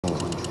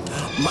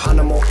My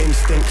animal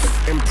instincts,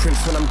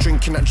 imprints when I'm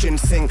drinking that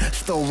ginseng.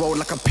 Still roll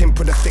like a pimp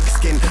with a thick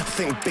skin.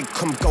 Think big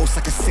come ghost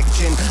like a sick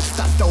gin.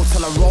 Stack dough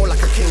till I roll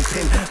like a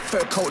kingpin.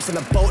 Fur coats in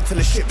a boat till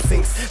the ship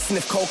sinks.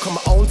 Sniff coke on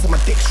my own till my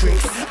dick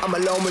shrinks. I'm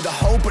alone with a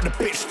hoe but the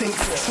bitch stinks.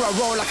 So I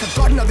roll like a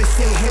god, now they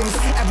sing hymns.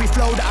 Every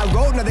flow that I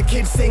wrote, now the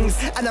kid sings.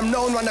 And I'm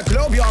known round the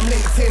globe, yo, I'm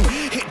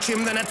LinkedIn. Hit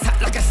gym, then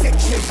attack like a sick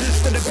chimp.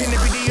 Stood up in the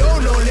video,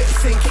 no lip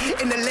sync.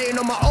 In the lane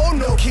on my own,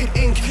 no kid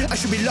ink. I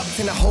should be locked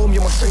in a home,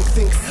 you my shrink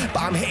thinks.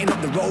 But I'm hitting up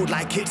the road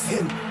like it's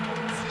him.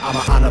 I'm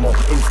an animal,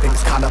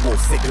 instincts cannibal.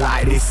 Sick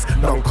like this,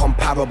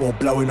 non-comparable.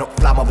 Blowing up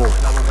flammable.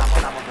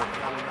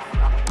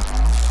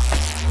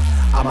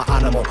 I'm an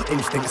animal,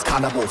 instincts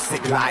cannibal.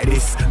 Sick like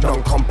this,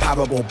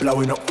 non-comparable.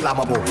 Blowing up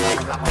flammable.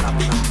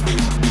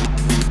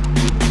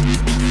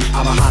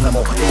 I'm an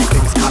animal,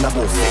 instincts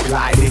cannibal. Sick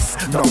like this,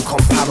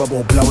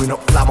 non-comparable. Blowing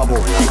up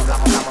flammable.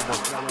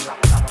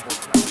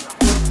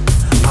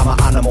 I'm an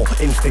animal,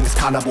 instincts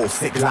cannibal.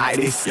 Sick like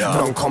this,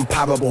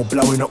 non-comparable.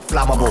 Blowing up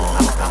flammable.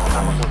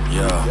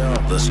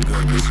 Yeah, let's go.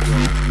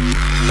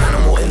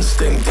 Animal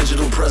instinct,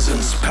 digital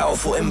presence,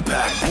 powerful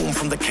impact, boom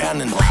from the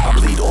cannon. I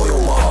bleed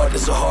oil, my heart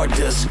is a hard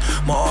disk.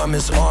 My arm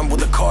is armed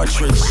with a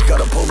cartridge. Got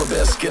a polar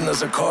bear skin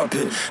as a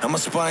carpet, and my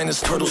spine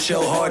is turtle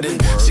shell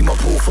hardened. See my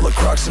pool full of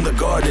crocs in the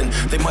garden.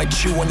 They might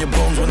chew on your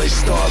bones when they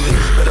starving.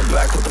 Better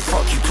back what the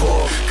fuck you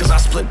talk, cause I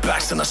split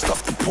backs and I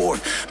stuff the pork.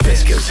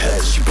 Bitch gives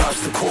head, she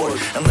pops the cord,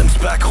 and limps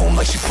back home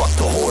like she fucked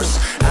the horse.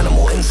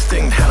 Animal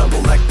instinct,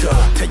 Hannibal Lecter.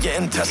 Tear your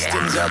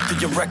intestines out through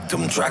your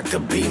rectum. Track the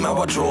beam, how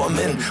I draw them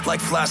in. Like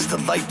flash to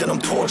light, then I'm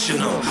torching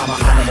them. I'm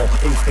an animal,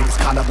 instincts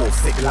cannibal.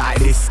 Sick like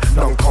this,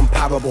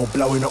 non-comparable.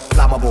 Blowing up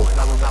flammable.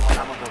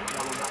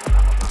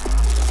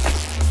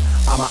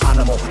 I'm an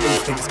animal,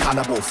 instincts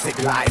cannibal. Sick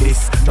like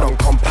this,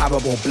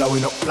 non-comparable.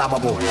 Blowing up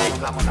flammable.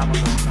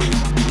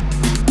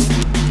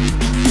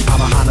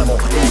 I'm an animal,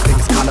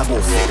 instincts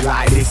cannibal. Sick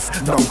like this,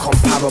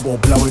 non-comparable.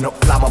 Blowing up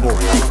flammable.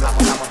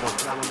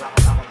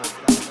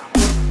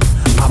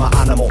 I'm an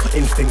animal,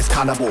 instincts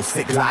cannibal.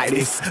 Sick like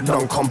this,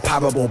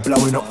 non-comparable.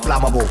 Blowing up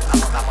flammable.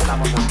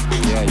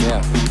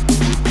 Yeah.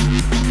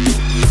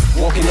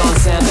 Walking on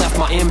sand left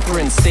my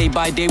imprints. Day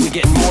by day we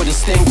getting more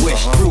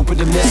distinguished. Group of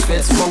the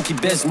misfits, monkey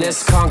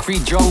business.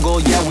 Concrete jungle,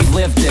 yeah we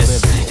live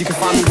this. You can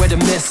find me where to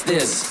miss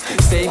this.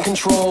 Stay in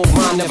control,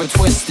 mind never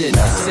twisted.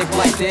 Sick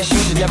like this, you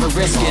should never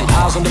risk it.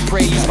 Eyes on the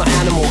prey, use my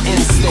animal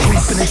instincts.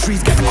 Creeping in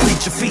trees, got the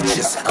creature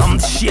features. I'm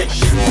the shit,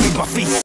 read my feet.